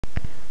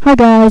Hi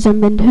guys,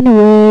 I'm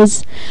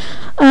Nintendo.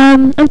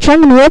 I'm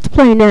trying to let's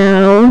play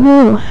now.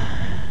 Woohoo.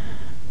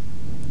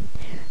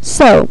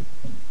 So,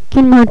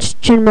 Kingdom Hearts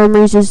Chain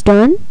Memories is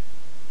done.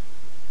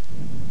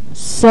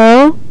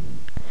 So,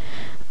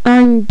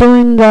 I'm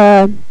doing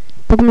the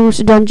Pokemon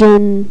Monster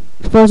Dungeon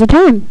for the first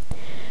time.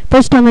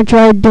 First time I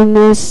tried doing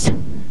this,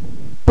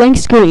 blank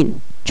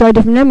screen. Try a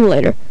different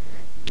emulator.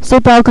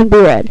 Save file couldn't be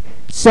read.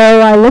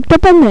 So I looked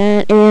up on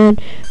that and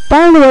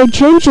found a way to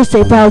change the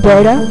save file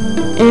data,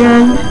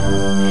 and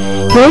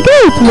here we go,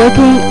 it's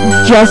working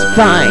just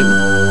fine.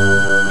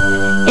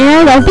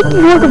 And I think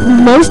it works with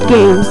most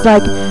games.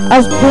 Like,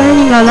 I was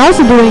planning on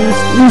also doing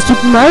New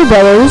Super Mario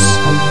Brothers.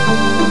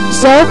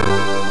 So,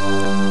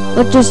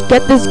 let's just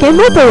get this game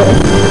over with.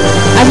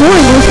 I've been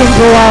wanting this game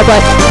for a while,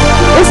 but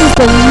this is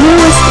the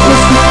newest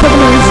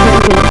Pokemon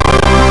game.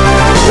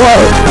 Whoa.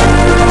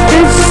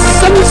 There's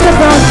some stuff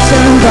wrong with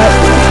sound, but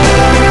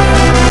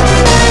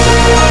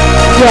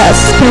yes,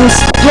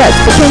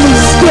 but can we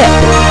skip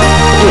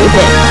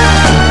anything?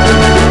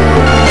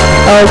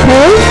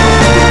 Okay,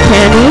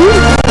 can we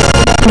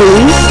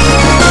please?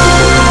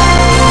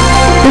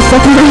 The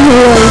second time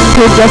to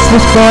adjust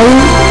this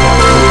volume.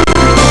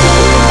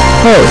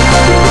 Hey.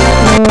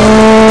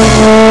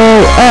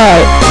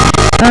 Alright.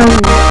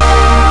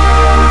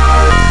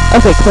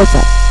 Okay, close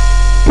up.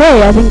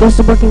 Okay, I think this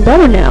is working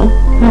better now.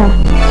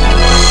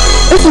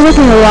 This is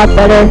looking a lot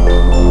better.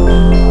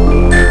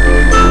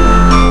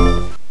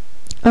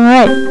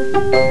 Alright.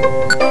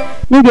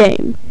 New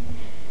game.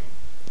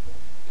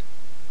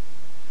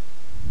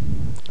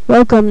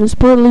 Welcome, this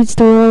portal leads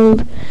to the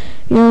world.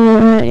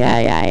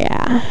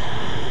 Yeah.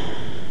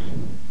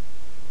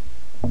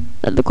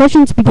 Let the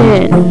questions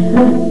begin.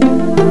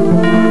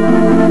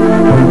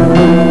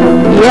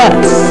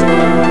 Yes.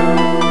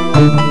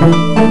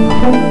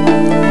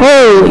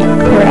 Holy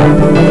crap.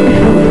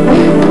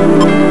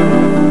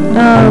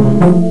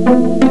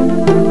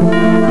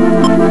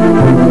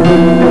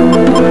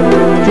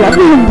 Drop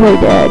me and play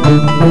dead.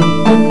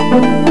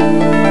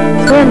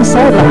 Stay on the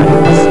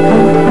sidelines.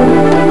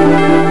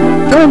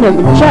 Join them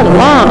and chat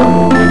along.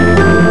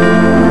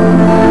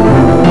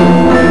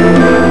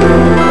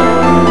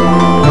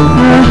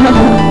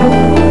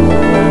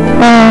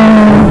 I'm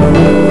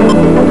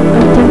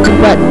tempted,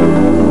 but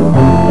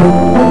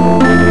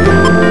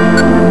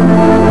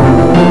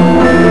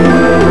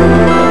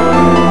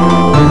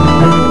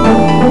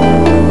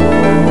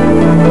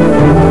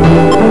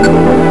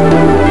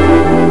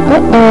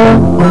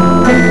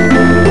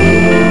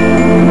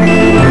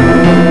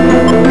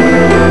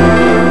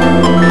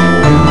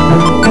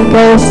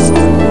Ghost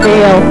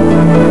fail.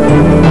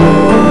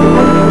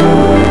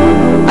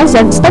 I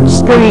said touch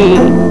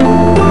screen.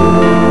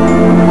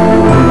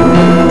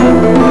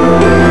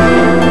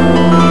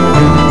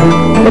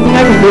 Good thing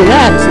I can do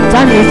that since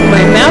I'm using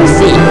my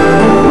mousey.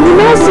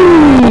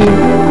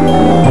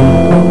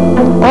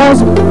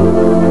 Awesome.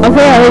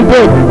 Okay, I already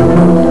did.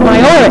 My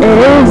aura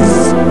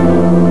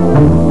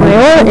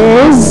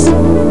is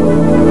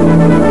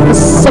a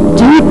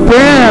subdued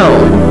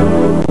brown.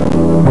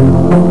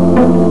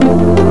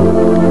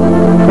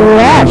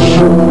 Rash.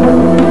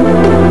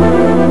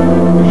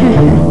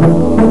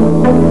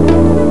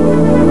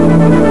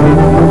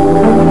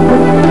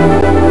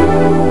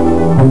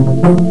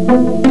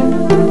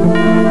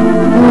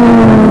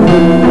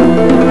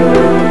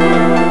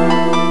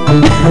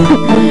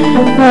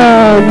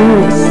 Oh,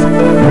 nice.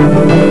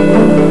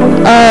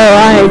 Oh,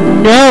 I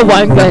know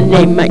what I'm going to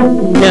name my...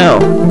 No.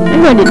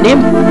 I'm going to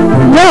name...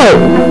 No!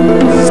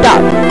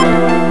 Stop.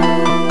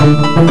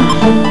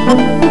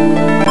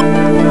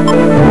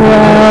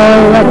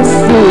 Well, let's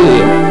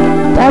see.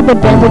 Type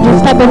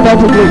advantages.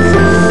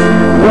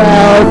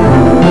 Well...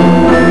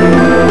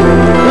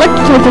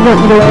 electric types don't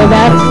get away with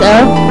that, so...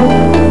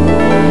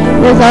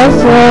 There's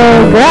also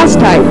grass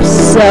types,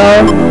 so...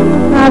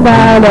 How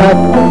about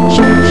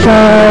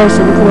Chimchar,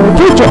 Cynical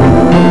Teacher?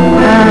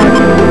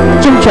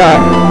 Chimchar.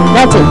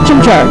 That's it,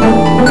 Chimchar.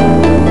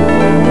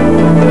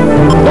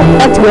 Yep,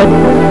 that's good.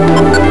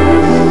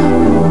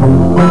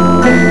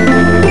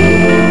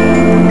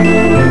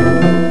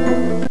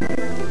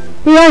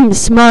 Yeah, I'm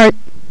smart.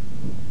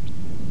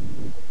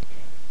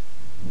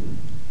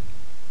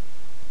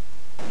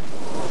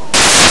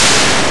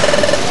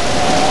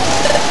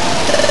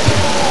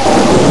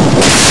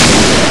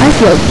 I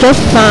feel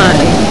just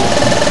fine.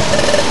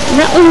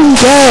 Not letting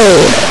go.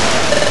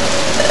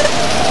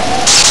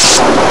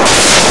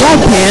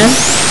 Blood pan.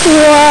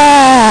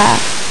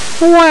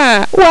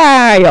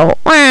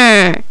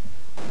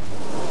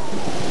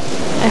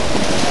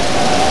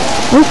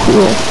 Oh,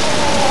 cool.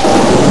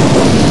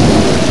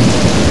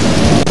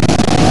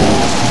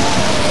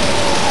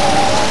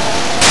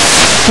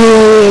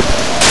 Sweet.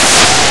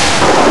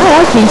 I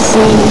like these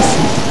scenes.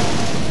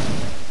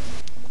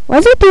 Why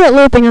does it do it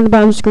looping on the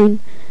bottom screen?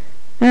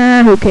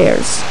 Who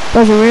cares?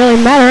 Doesn't really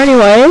matter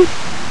anyway.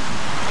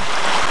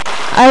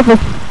 I have a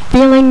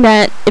feeling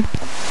that if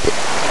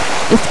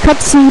this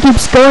cutscene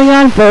keeps going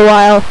on for a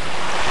while,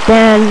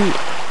 then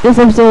this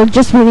episode will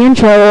just be the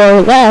intro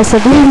or less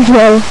of the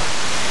intro.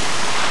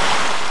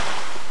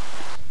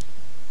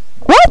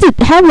 What?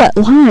 have that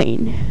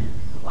line.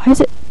 Why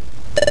is it?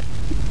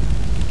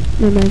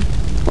 Never mind.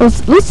 Well,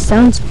 at least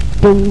sounds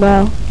doing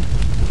well.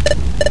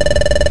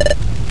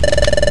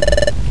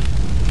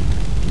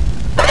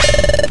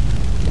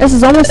 This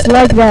is almost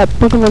like that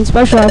Pokemon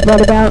special I've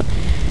read about,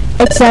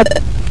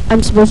 except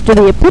I'm supposed to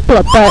be a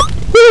Piplup, but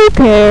who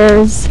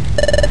cares?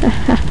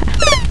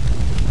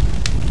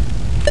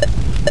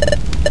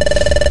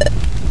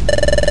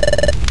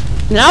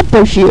 And I'll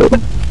push you.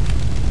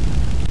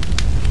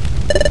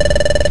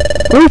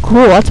 Oh,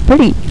 cool. That's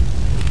pretty.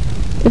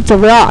 It's a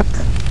rock.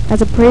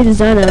 Has a pretty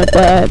design on it,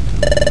 but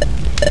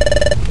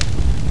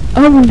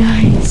oh,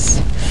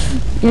 nice.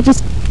 Yeah,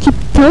 just keep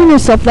telling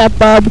yourself that,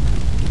 bub.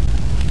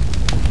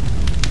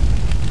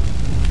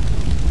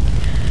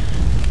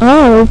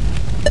 Oh.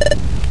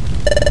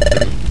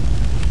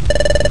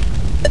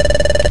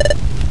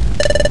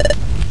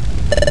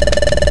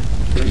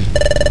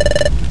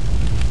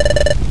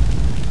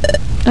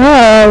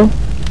 Oh.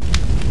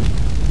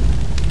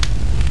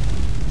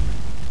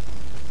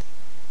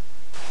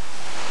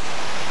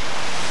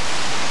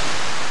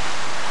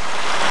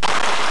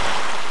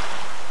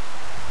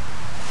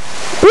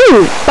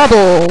 Ooh,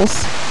 bubbles.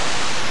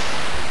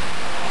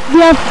 We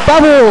have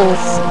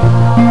bubbles.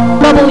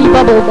 Bubbly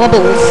bubble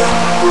bubbles.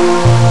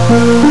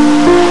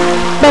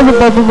 Bubble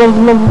bubble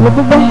bubble bubble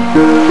bubble bubble.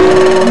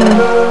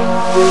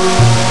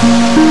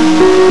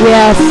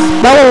 Yes,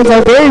 bubbles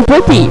are very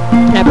pretty.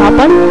 Can I pop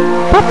one?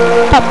 Pop,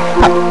 pop,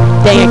 pop.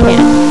 Dang, I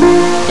can't.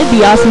 It'd be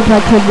awesome if I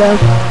could though.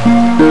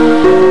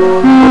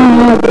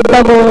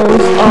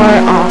 Bubbles are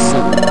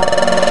awesome.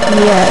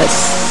 Yes.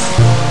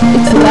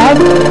 It's loud.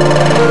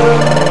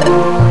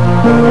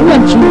 I'm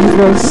gonna change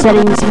those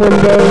settings one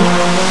day.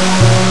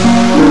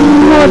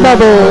 More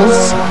bubbles.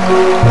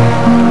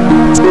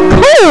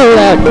 Cold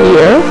out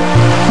here.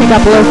 I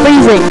got below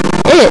freezing.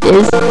 It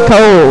is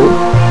cold.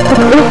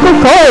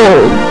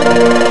 Cold.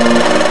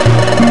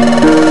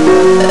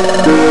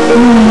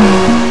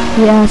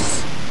 Yes.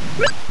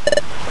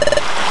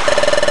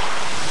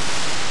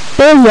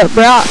 There's a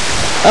rock.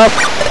 Oh,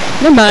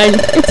 never mind.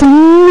 It's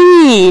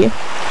me.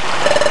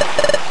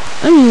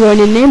 I'm going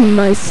to name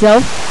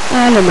myself.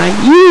 Never mind.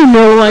 You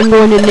know I'm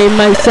going to name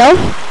myself.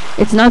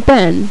 It's not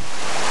Ben.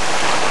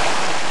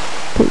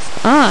 Because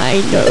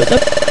I know the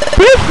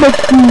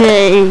perfect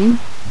name.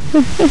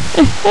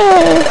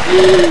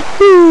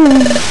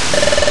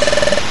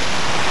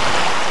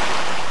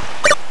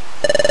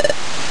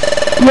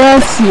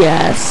 Yes,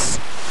 yes.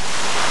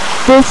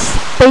 This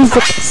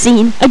basic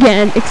scene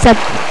again, except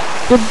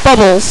with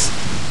bubbles.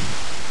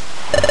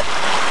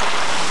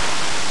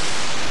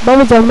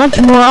 Bubbles are much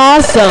more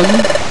awesome.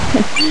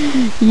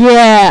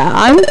 Yeah,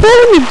 I'm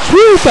pulling the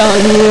truth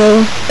on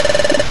you.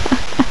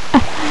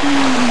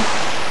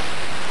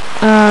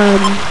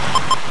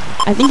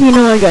 I think you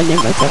know what I'm gonna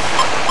name myself.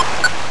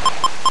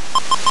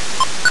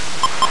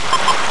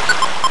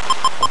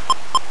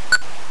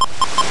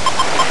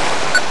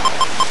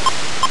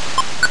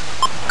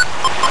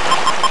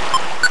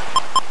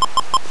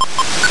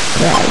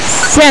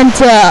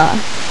 Chrysanta.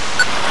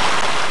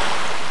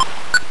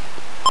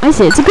 I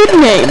say it's a good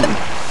name.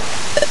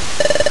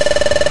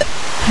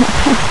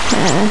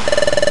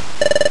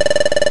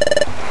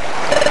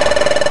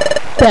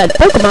 Bad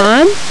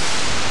Pokemon.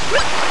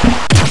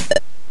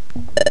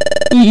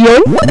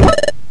 Yoink.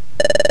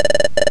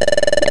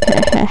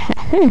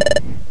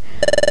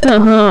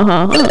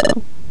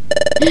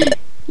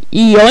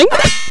 Yoink.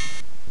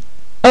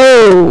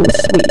 Oh,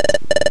 sweet.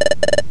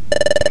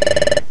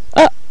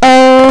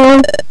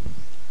 Uh-oh.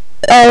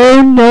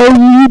 Oh, no,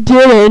 you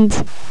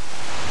didn't.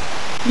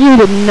 You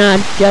did not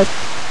just...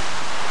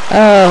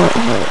 Oh.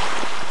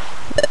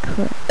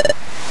 Crap.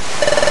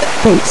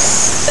 They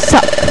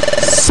suck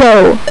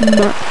so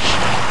much.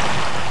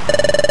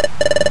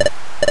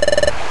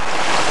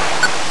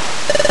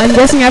 I'm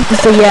guessing I have to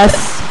say yes.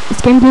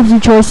 This game gives you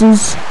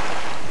choices.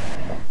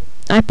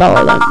 I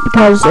follow them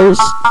because there's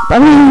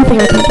probably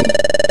anything I can do.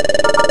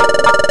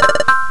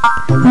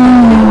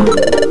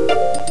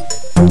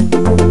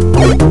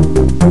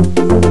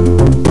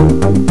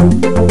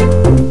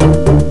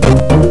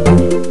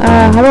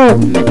 How about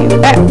menu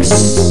X?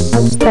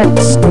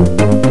 That's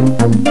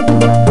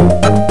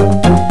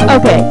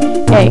okay.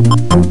 Hey.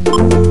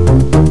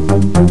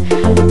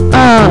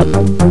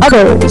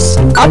 Others.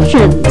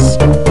 Options.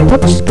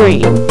 Touch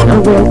screen.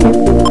 Okay.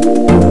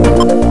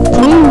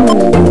 Team.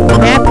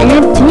 Map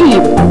and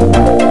team.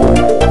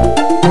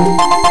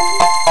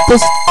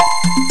 This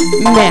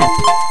map.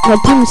 My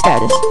team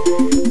status.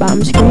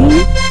 Bottom screen.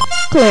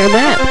 Clear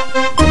map.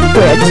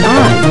 Grids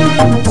on.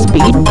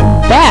 Speed.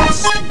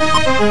 Fast.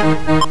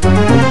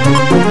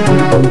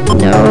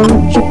 No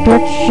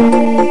protection.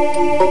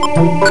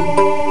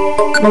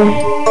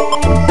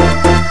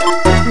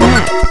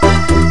 Map.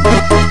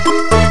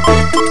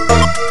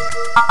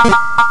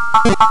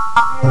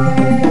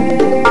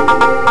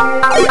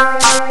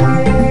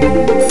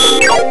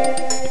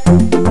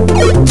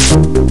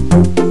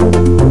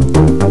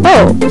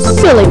 Oh,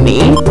 silly me.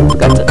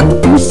 Got to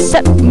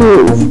reset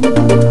move.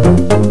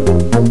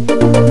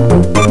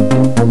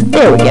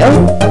 There we go.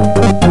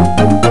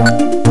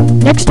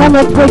 time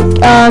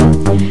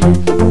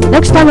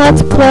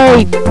let's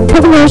play,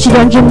 Pokemon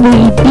Dungeon,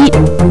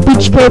 the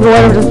Beach Cave, or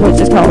whatever this place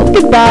is called.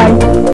 Goodbye.